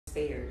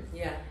spared.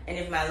 Yeah. And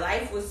if my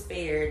life was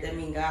spared, that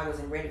means God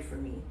wasn't ready for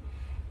me.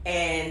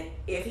 And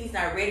if he's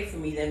not ready for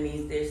me, that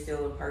means there's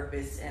still a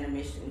purpose and a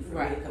mission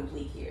for me to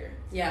complete here.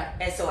 Yeah.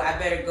 And so I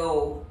better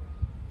go,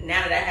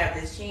 now that I have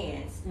this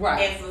chance,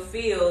 and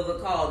fulfill the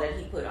call that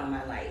he put on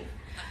my life.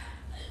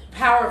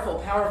 Powerful,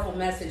 powerful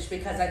message,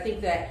 because I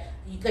think that,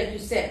 like you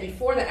said,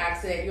 before the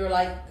accident, you're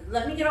like,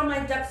 let me get all my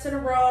ducks in a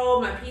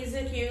row, my P's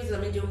and Q's,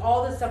 let me do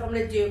all the stuff I'm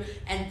going to do,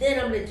 and then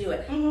I'm going to do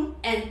it. Mm-hmm.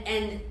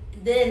 And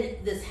then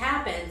this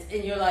happens,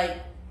 and you're like,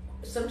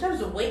 sometimes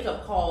the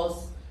wake-up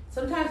calls,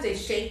 sometimes they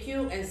shake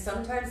you, and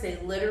sometimes they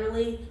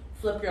literally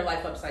flip your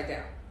life upside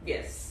down.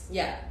 Yes.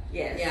 Yeah.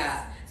 Yes.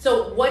 Yeah.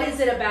 So what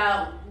is it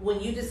about when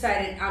you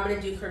decided, I'm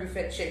going to do Curvy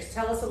Fit Chicks?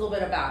 Tell us a little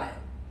bit about it.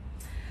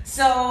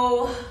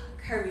 So,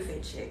 Curvy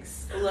Fit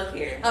Chicks. Look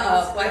here.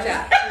 Uh-oh, watch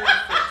out. Curvy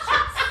Fit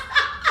Chicks.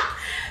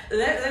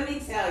 Let me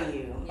tell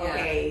you,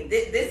 okay,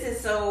 this is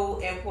so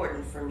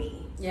important for me.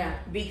 Yeah.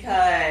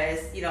 Because,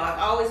 you know, I've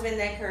always been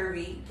that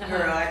curvy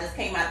girl. I just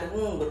came out the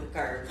womb with the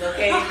curves,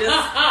 okay?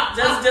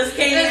 Just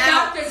came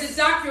out. The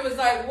doctor was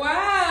like,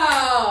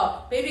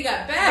 wow, baby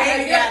got back.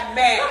 Baby got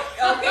back,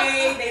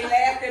 okay? They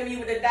laughed at me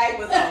with the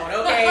diapers on,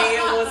 okay?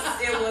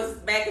 It was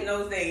back in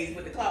those days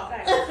with the cloth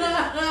diapers.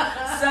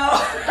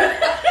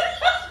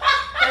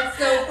 That's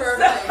so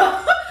perfect.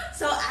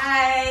 So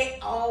I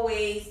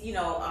always, you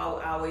know,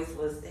 I always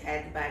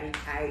had the body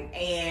type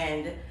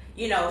and,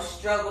 you know,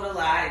 struggled a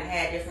lot and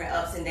had different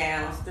ups and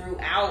downs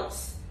throughout,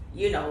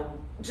 you know,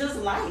 just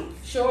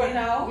life. Sure. You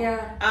know?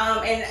 Yeah.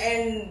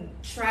 And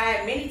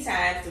tried many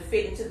times to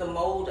fit into the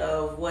mold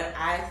of what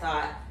I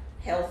thought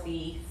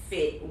healthy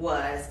fit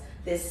was.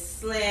 This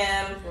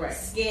slim,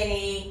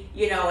 skinny,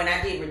 you know, and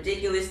I did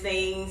ridiculous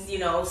things, you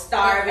know,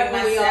 starving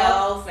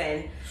myself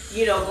and,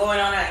 you know,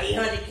 going on an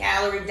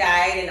 800-calorie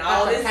diet and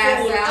all this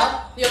food.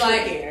 You're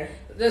like,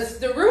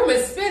 the room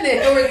is spinning,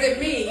 or is it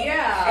me?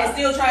 Yeah. And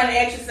still trying to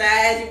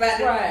exercise. You're about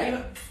to,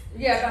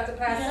 about to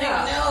pass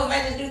out. No, if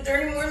I just do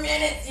 30 more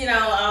minutes, you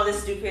know, all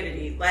this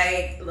stupidity.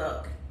 Like,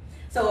 look.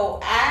 So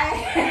I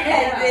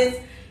had this,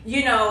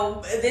 you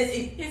know, this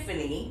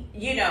epiphany,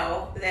 you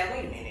know, that,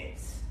 wait a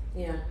minute.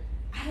 Yeah.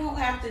 I don't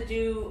have to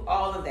do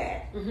all of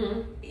that.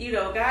 Mm-hmm. You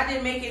know, God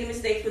didn't make any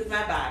mistakes with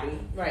my body.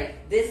 Right.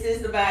 This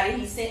is the body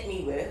he sent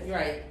me with.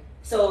 Right.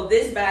 So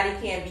this body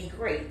can be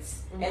great.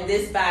 Mm-hmm. And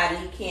this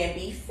body can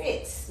be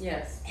fit.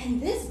 Yes.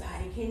 And this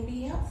body can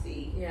be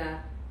healthy. Yeah.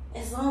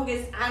 As long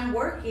as I'm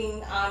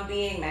working on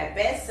being my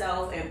best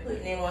self and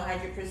putting in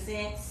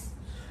 100%,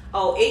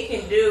 it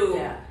can do.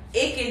 Yeah.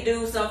 It can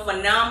do some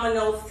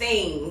phenomenal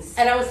things.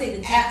 And I would say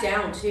the deep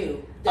down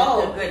too.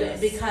 Goodness.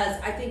 Because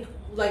I think,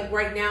 like,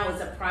 right now is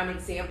a prime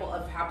example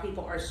of how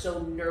people are so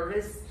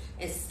nervous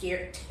and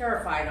scared,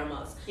 terrified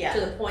almost,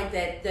 to the point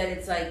that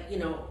it's like, you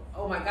know,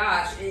 oh my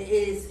gosh,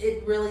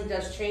 it really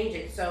does change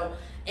it. So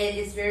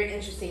it's very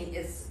interesting.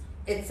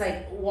 It's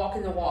like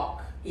walking the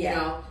walk, you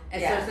know,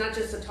 and so it's not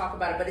just to talk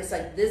about it, but it's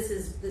like this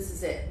is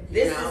it.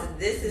 This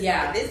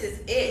is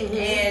it. Mm-hmm.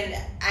 And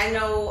I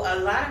know a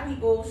lot of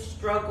people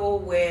struggle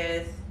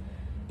with,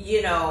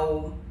 you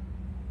know,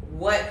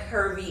 what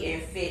curvy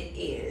and fit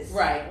is.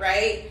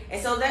 Right?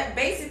 And so that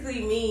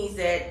basically means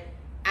that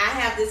I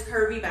have this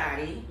curvy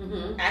body.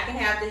 Mm-hmm. I can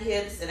have the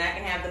hips and I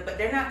can have but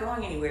they're not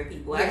going anywhere,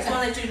 people. I just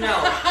want to let you know.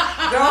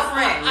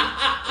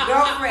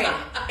 Girlfriend,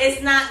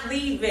 it's not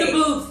leaving. The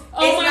boobs.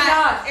 Oh my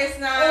gosh. It's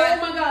not.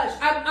 Oh my gosh.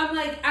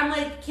 I'm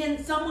like,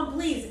 can someone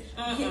please?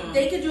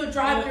 They could do a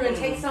drive-through and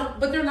take some,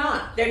 but they're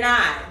not. They're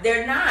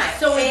not.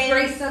 So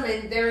embrace them,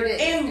 and there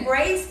it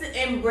is.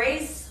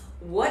 Embrace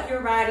what your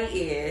body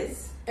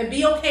is. And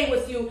be okay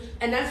with you.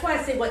 And that's why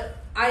I say what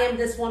I Am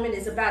This Woman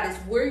is about is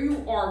where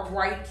you are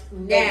right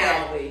now.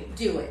 Exactly.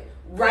 Do it.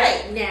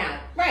 Right now.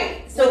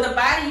 Right. So the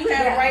body you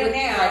have right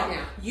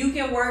now, you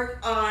can work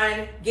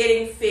on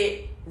getting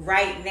fit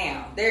right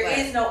now. There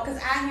is no,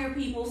 because I hear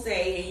people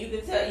say, and you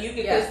can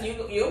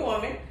tell, you're a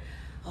woman.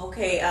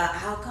 Okay,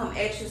 I'll come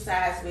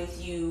exercise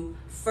with you.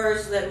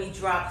 First, let me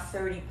drop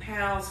 30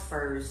 pounds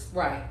first.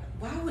 Right.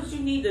 Why would you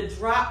need to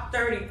drop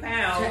 30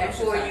 pounds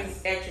before you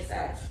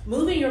exercise?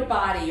 Moving your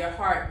body, your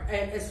heart,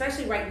 and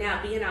especially right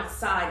now, being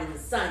outside in the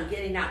sun,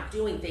 getting out,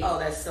 doing things. Oh,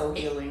 that's so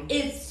healing.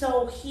 It's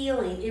so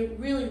healing. It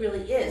really,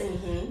 really is.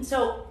 Mm-hmm.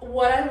 So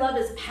what I love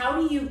is, how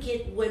do you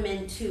get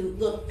women to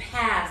look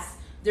past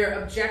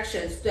their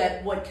objections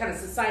that what kind of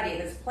society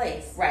has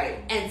placed,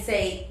 and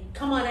say,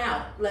 come on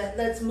out,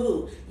 let's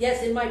move.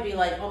 Yes, it might be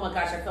like, oh my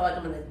gosh, I feel like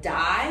I'm gonna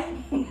die.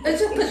 That's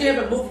just because you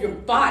haven't moved your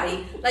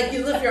body. Like,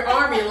 you lift your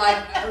arm, you're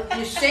like,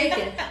 you're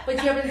shaking, but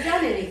you haven't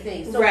done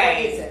anything. So what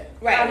is it?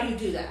 How do you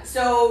do that?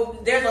 So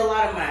there's a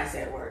lot of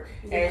mindset work.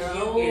 I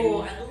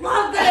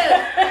love this.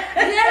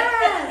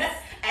 Yes.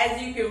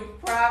 As you can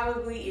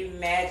probably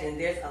imagine,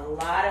 there's a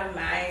lot of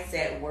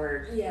mindset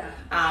work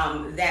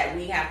that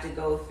we have to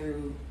go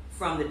through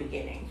from the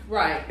beginning.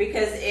 Right.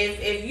 Because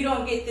if you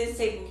don't get this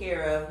taken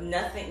care of,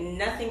 nothing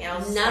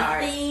else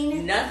starts.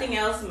 Nothing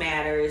else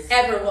matters.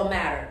 Ever will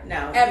matter.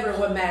 No. Ever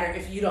will matter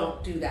if you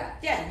don't do that.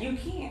 Yeah, you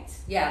can't.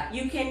 Yeah.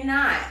 You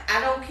cannot. I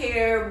don't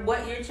care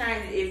what you're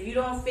trying to, if you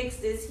don't fix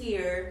this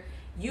here,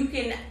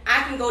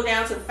 I can go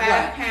down to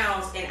 5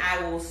 pounds and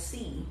I will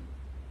see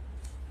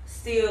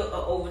still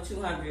a over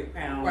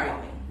 200-pound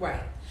woman.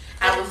 Right.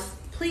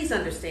 Please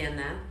understand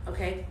that,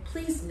 okay?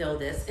 Please know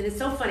this. And it's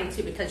so funny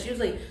too, because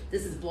usually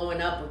this is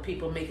blowing up with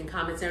people making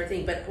comments and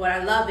everything. But what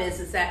I love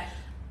is that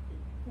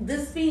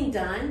this being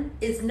done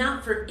is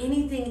not for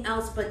anything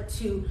else but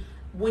to,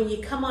 when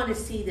you come on to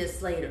see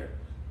this later,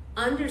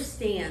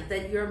 understand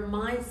that your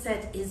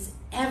mindset is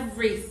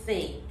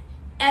everything.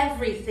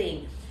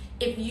 Everything.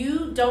 If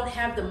you don't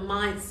have the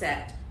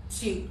mindset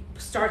to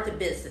start the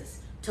business,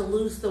 to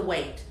lose the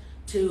weight,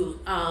 to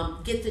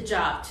get the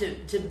job,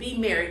 to be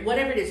married,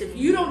 whatever it is, if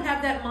you don't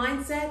have that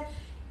mindset,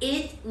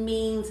 it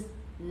means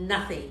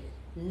nothing.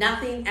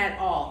 Nothing at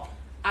all.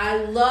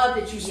 I love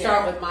that you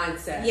start with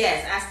mindset.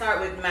 Yes, I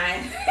start with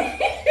mindset.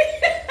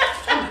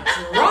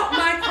 Drop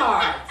my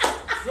cards.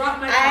 Drop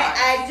my cards.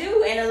 I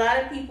do, and a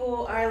lot of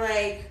people are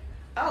like,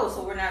 oh,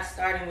 so we're not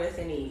starting with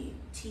any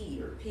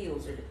tea or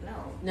pills or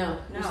no.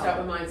 We start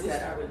with mindset. We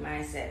start with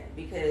mindset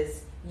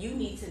because you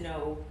need to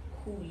know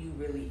who you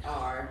really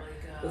are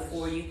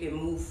before you can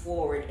move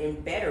forward in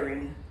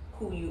bettering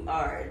who you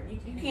are.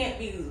 You can't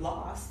be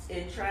lost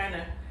in trying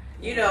to,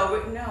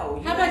 no.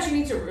 How about you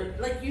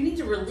need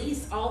to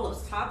release all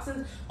those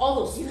toxins,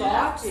 all those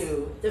thoughts,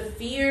 the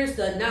fears,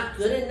 the not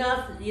good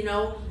enough, you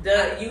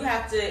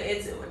have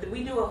to,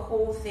 we do a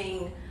whole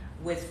thing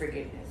with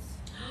forgiveness.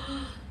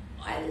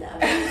 I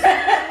love it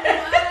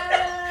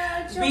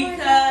so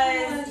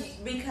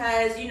much.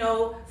 Because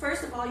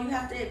first of all, you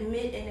have to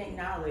admit and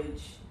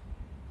acknowledge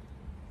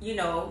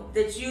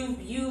that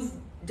you've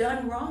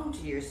done wrong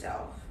to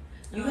yourself.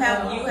 You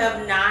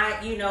have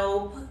not,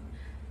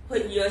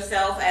 put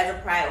yourself as a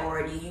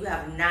priority. You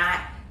have not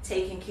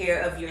taken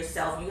care of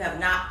yourself. You have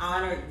not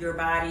honored your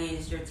body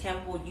as your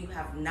temple. You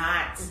have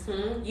not,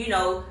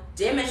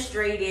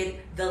 demonstrated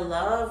the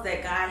love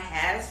that God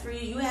has for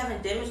you. You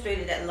haven't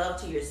demonstrated that love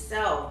to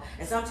yourself.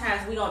 And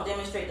sometimes we don't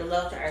demonstrate the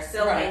love to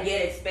ourselves and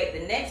yet expect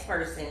the next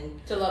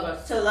person to love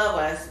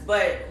us.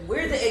 But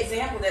we're the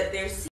example that they're seeing.